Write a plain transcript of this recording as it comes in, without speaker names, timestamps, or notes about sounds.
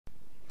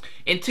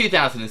In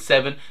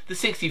 2007, the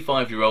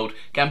 65-year-old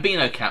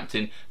Gambino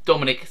captain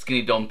Dominick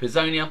Skinny Dom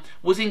Pizzonia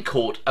was in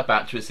court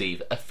about to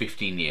receive a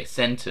 15-year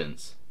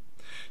sentence.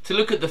 To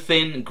look at the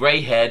thin,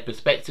 grey-haired,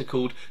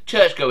 bespectacled,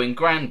 church-going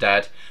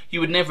granddad,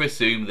 you would never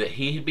assume that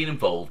he had been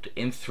involved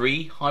in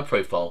 3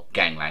 high-profile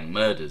gangland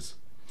murders,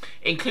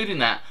 including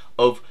that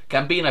of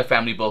Gambino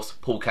family boss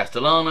Paul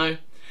Castellano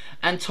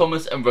and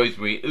Thomas and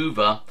Rosemarie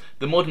Hoover,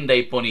 the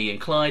modern-day Bonnie and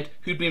Clyde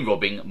who'd been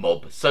robbing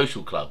mob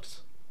social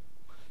clubs.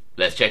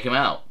 Let's check him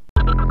out.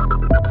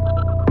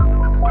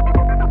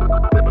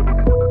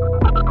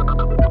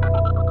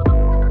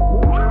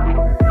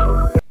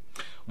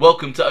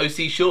 Welcome to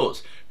OC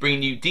Shorts,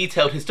 bringing you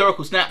detailed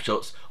historical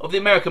snapshots of the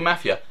American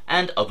Mafia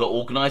and other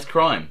organised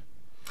crime.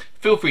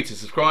 Feel free to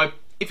subscribe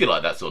if you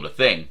like that sort of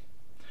thing.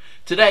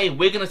 Today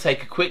we're going to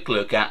take a quick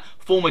look at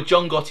former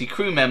John Gotti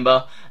crew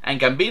member and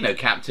Gambino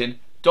captain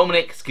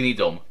Dominick Skinny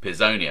Dom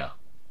Pizzonia.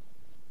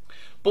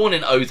 Born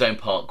in Ozone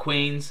Park,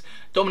 Queens,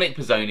 Dominick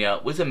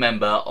Pizzonia was a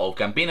member of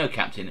Gambino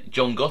captain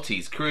John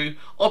Gotti's crew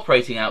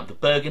operating out the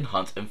Bergin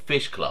Hunt and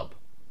Fish Club.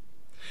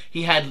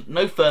 He had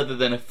no further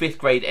than a 5th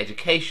grade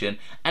education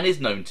and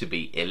is known to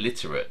be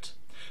illiterate.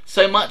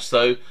 So much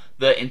so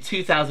that in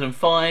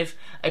 2005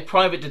 a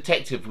private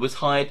detective was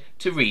hired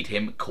to read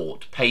him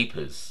court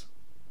papers.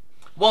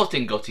 Whilst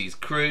in Gotti's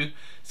crew,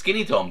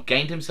 Skinny Dom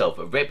gained himself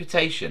a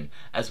reputation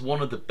as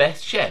one of the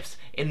best chefs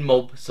in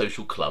mob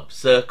social club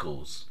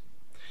circles.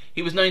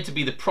 He was known to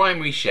be the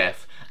primary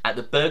chef at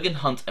the Bergin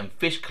Hunt and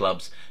Fish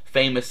Club's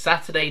famous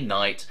Saturday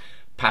night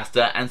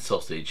pasta and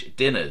sausage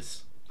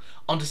dinners.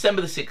 On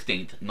December the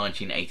 16th,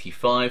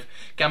 1985,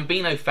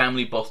 Gambino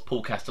family boss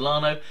Paul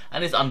Castellano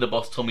and his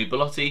underboss Tommy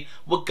Bilotti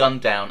were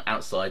gunned down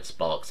outside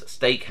Sparks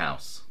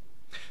Steakhouse.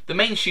 The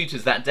main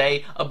shooters that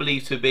day are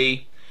believed to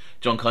be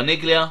John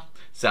Carniglia,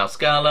 Sal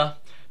Scala,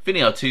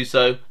 Vinnie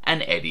Artuso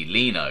and Eddie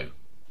Leno,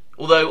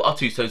 although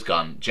Artuso's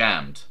gun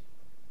jammed.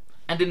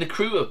 And in the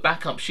crew of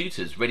backup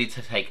shooters ready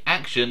to take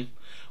action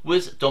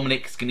was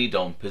Dominick Skinny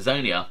Dom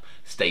Pizzonia,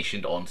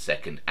 stationed on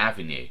 2nd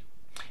Avenue.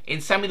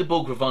 In Sammy the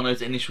Bull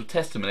Gravano's initial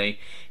testimony,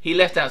 he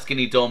left out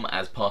Skinny Dom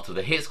as part of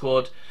the hit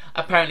squad,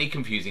 apparently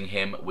confusing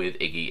him with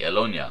Iggy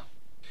Elonia.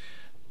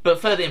 But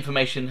further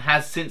information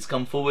has since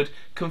come forward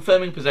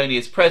confirming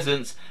Pizzonia's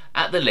presence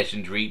at the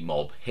legendary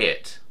mob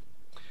hit.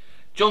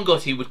 John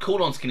Gotti would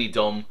call on Skinny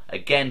Dom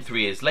again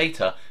 3 years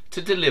later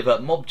to deliver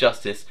mob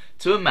justice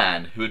to a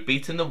man who had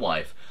beaten the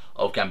wife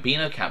of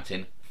Gambino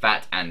captain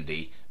Fat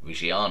Andy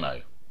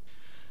Ruggiano.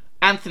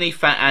 Anthony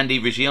Fat Andy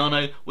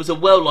Ruggiano was a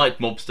well-liked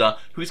mobster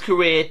whose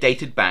career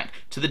dated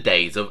back to the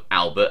days of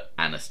Albert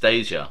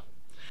Anastasia.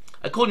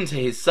 According to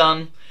his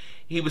son,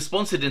 he was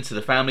sponsored into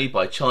the family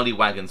by Charlie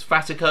Wagons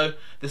Fatico,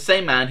 the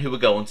same man who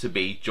would go on to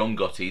be John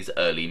Gotti's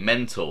early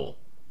mentor.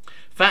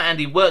 Fat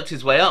Andy worked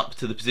his way up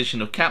to the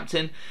position of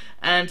captain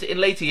and in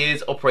later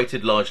years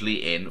operated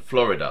largely in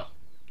Florida.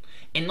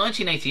 In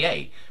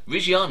 1988,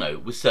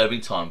 Ruggiano was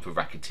serving time for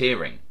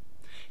racketeering.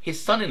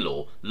 His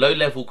son-in-law,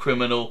 low-level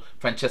criminal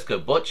Francesco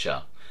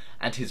Boccia,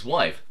 and his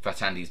wife,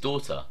 Fat Andy's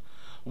daughter,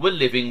 were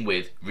living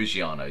with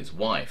Ruggiano's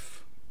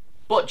wife.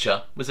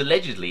 Boccia was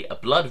allegedly a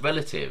blood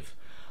relative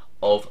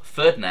of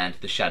Ferdinand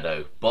the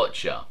Shadow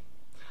Boccia,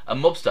 a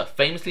mobster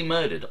famously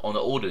murdered on the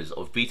orders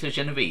of Vito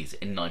Genovese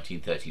in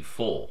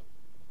 1934.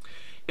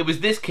 It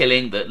was this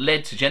killing that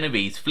led to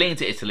Genovese fleeing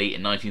to Italy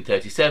in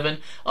 1937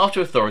 after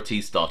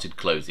authorities started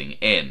closing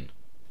in.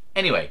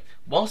 Anyway,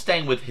 while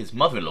staying with his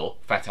mother-in-law,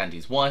 Fat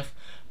Andy's wife,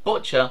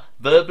 Boccia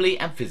verbally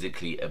and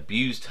physically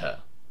abused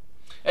her,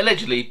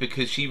 allegedly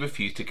because she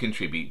refused to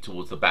contribute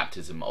towards the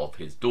baptism of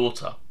his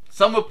daughter.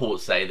 Some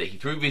reports say that he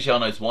threw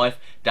Ruggiano's wife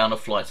down a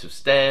flight of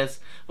stairs,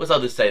 whilst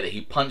others say that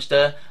he punched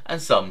her,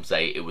 and some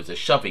say it was a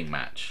shoving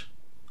match.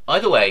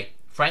 Either way,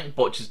 Frank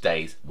Boccia's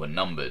days were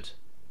numbered.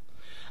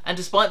 And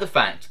despite the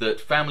fact that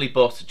family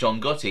boss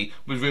John Gotti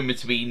was rumoured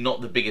to be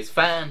not the biggest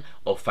fan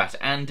of Fat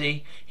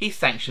Andy, he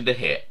sanctioned a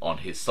hit on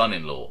his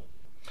son-in-law.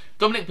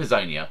 Dominick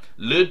Pizzonia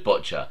lured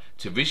Boccia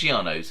to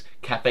Ruggiano's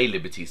Cafe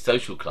Liberty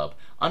social club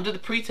under the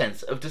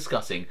pretense of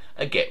discussing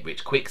a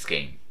get-rich-quick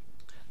scheme.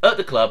 At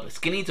the club,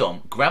 Skinny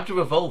Dom grabbed a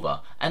revolver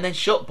and then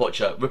shot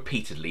Boccia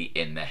repeatedly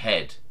in the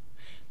head.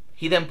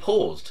 He then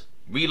paused,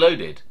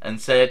 reloaded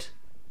and said,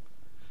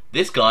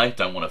 "This guy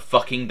don't want to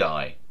fucking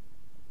die,"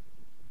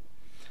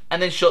 and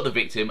then shot the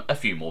victim a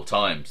few more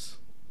times.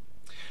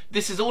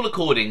 This is all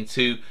according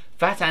to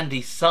Fat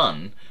Andy's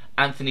son,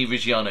 Anthony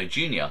Ruggiano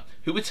Jr.,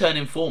 who would turn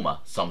informer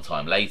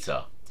sometime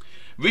later.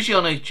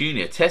 Ruggiano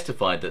Jr.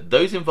 testified that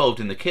those involved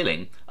in the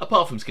killing,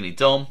 apart from Skinny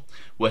Dom,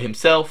 were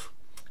himself,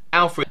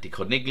 Alfred Di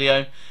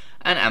Corniglio,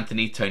 and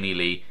Anthony Tony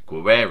Lee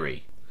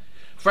Guerrieri.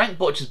 Frank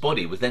Boccia's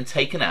body was then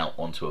taken out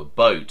onto a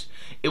boat.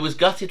 It was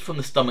gutted from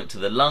the stomach to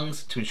the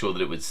lungs to ensure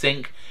that it would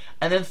sink,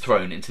 and then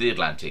thrown into the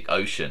Atlantic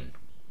Ocean.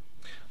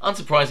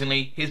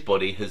 Unsurprisingly, his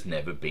body has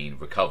never been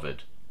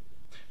recovered.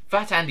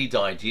 Fat Andy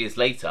died years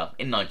later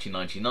in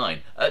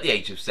 1999 at the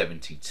age of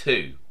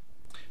 72.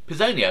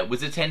 Pizzonia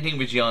was attending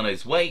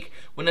Ruggiano's wake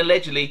when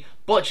allegedly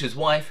Boccia's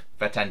wife,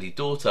 Fat Andy's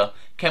daughter,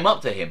 came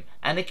up to him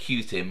and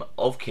accused him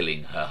of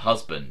killing her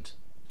husband.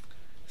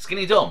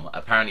 Skinny Dom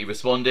apparently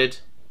responded,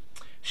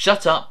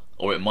 "Shut up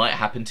or it might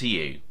happen to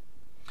you."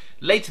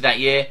 Later that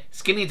year,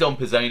 Skinny Dom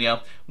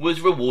Pizzonia was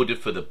rewarded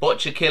for the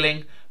botcher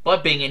killing by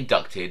being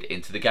inducted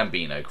into the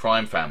Gambino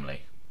crime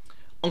family.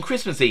 On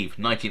Christmas Eve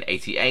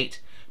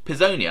 1988,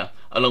 Pizzonia,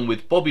 along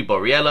with Bobby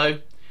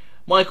Borriello,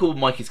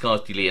 Mikey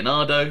Scars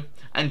DiLeonardo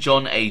and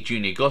John A.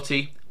 Jr.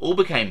 Gotti all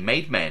became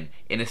made men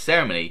in a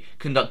ceremony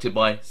conducted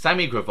by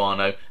Sammy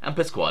Gravano and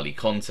Pasquale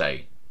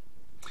Conte.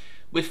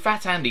 With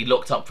Fat Andy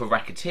locked up for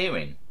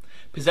racketeering,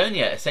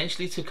 Pizzonia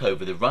essentially took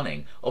over the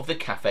running of the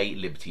Cafe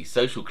Liberty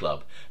social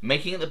club,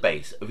 making it the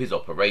base of his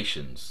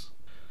operations.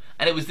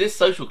 And it was this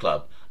social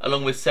club,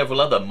 along with several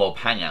other mob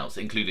hangouts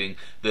including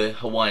the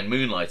Hawaiian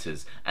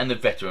Moonlighters and the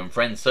Veteran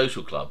Friends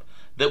social club,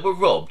 that were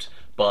robbed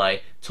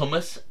by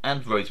Thomas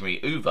and Rosemarie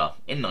Hoover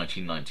in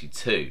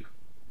 1992.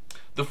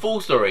 The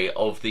full story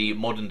of the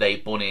modern day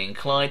Bonnie and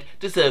Clyde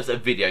deserves a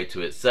video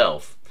to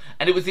itself,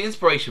 and it was the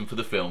inspiration for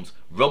the films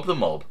Rob the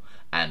Mob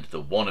and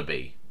The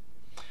Wannabe.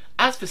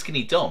 As for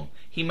Skinny Dom,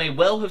 he may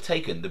well have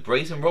taken the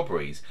brazen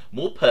robberies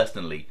more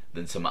personally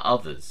than some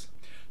others.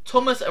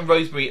 Thomas and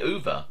Rosemarie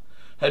Hoover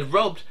had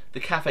robbed the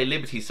Cafe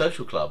Liberty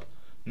social club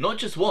not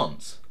just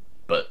once,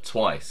 but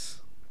twice.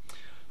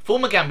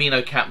 Former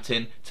Gambino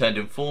captain turned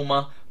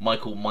informer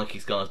Mikey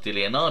Scars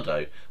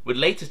DiLeonardo would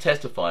later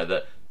testify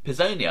that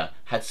Pizzonia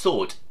had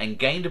sought and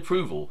gained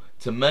approval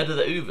to murder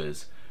the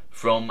Hoovers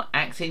from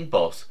acting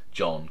boss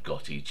John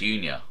Gotti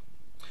Jr.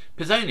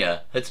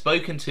 Pizzonia had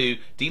spoken to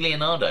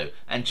DiLeonardo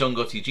and John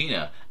Gotti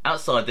Jr.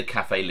 outside the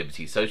Cafe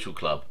Liberty social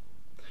club.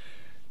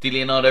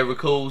 DiLeonardo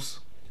recalls,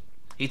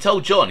 "He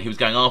told John he was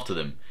going after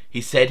them. He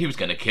said he was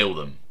going to kill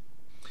them."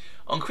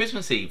 On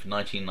Christmas Eve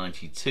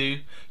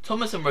 1992,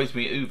 Thomas and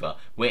Rosemarie Hoover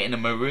were in a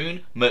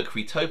maroon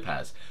Mercury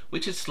Topaz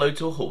which had slowed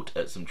to a halt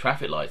at some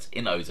traffic lights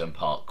in Ozone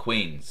Park,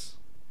 Queens.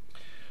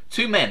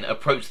 Two men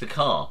approached the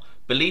car,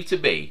 believed to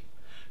be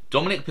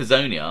Dominick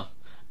Pizzonia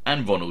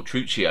and Ronald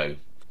Truccio.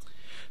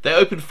 They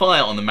opened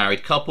fire on the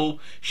married couple,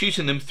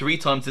 shooting them 3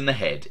 times in the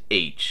head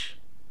each.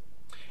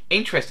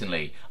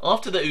 Interestingly,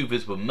 after the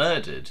Hoovers were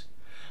murdered,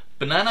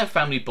 Banana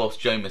family boss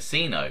Joe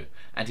Massino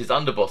and his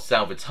underboss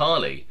Sal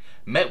Vitale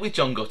met with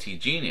John Gotti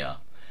Jr.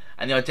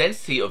 and the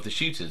identity of the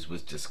shooters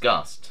was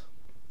discussed.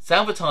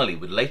 Sal Vitale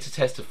would later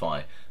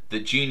testify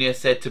that Jr.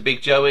 said to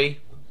Big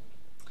Joey,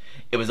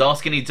 "It was our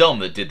Skinny Dom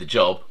that did the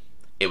job.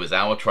 It was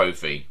our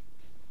trophy."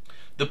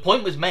 The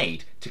point was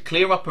made to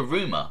clear up a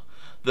rumour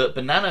that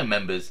Banana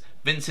members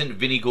Vincent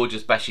Vinnie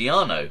Gorgeous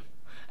Basciano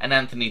and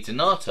Anthony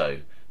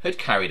Donato had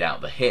carried out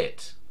the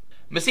hit.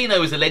 Massino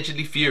was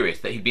allegedly furious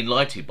that he'd been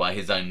lied to by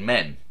his own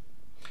men.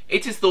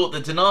 It is thought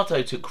that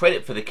Donato took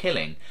credit for the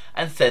killing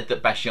and said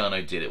that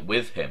Basciano did it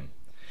with him.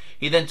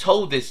 He then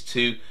told this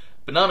to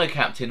Banana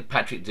captain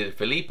Patrick De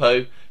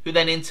Filippo, who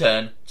then in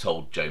turn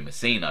told Joe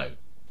Massino.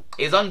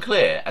 It is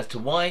unclear as to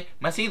why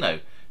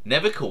Massino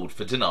never called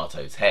for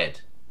Donato's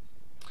head.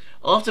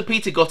 After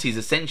Peter Gotti's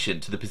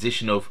ascension to the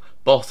position of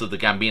boss of the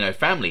Gambino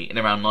family in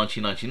around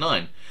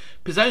 1999,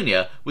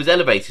 Pizzonia was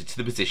elevated to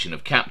the position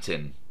of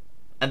captain.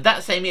 And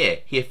that same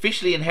year, he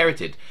officially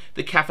inherited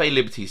the Cafe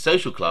Liberty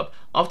social club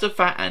after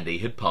Fat Andy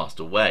had passed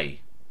away.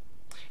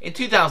 In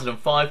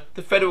 2005,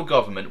 the federal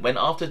government went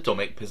after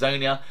Dominick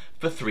Pizzonia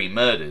for 3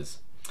 murders,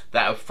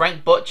 that of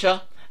Frank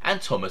Botcher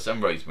and Thomas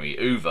and Rosemarie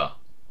Hoover.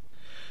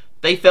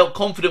 They felt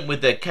confident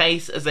with their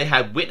case as they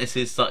had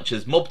witnesses such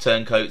as mob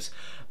turncoats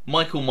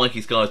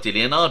Mikey Scars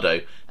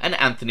DiLeonardo and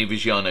Andy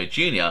Ruggiano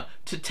Jr.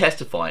 to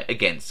testify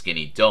against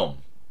Skinny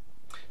Dom.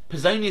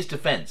 Pizzonia's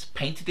defence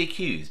painted the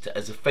accused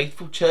as a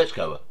faithful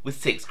churchgoer with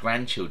 6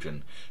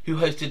 grandchildren who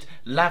hosted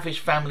lavish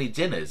family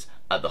dinners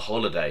at the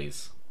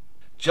holidays.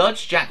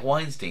 Judge Jack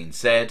Weinstein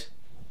said,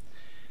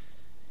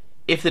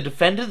 "If the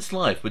defendant's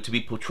life were to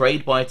be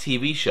portrayed by a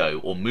TV show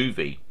or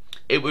movie,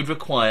 it would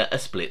require a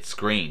split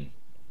screen.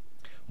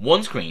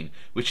 One screen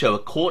would show a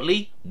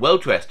courtly,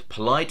 well-dressed,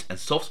 polite and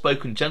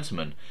soft-spoken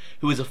gentleman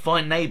who was a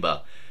fine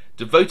neighbour,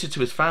 devoted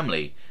to his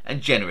family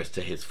and generous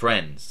to his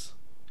friends.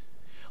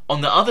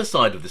 On the other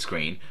side of the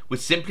screen would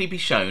simply be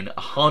shown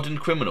a hardened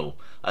criminal,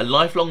 a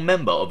lifelong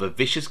member of a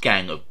vicious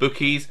gang of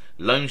bookies,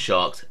 loan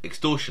sharks,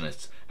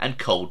 extortionists and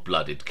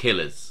cold-blooded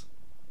killers."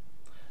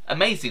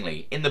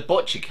 Amazingly, in the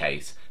Botcher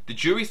case, the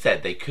jury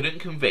said they couldn't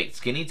convict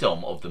Skinny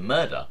Dom of the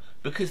murder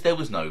because there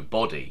was no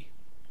body.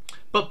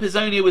 But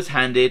Pizzonia was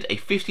handed a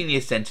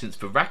 15-year sentence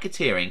for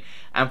racketeering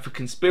and for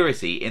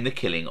conspiracy in the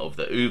killing of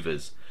the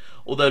Hoovers,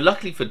 although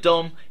luckily for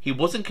Dom, he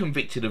wasn't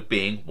convicted of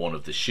being one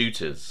of the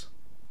shooters.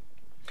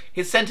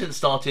 His sentence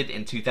started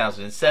in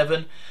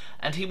 2007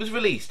 and he was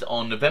released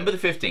on November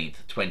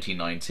 15th,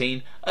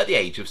 2019 at the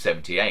age of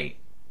 78.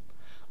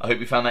 I hope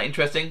you found that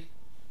interesting.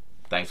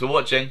 Thanks for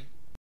watching.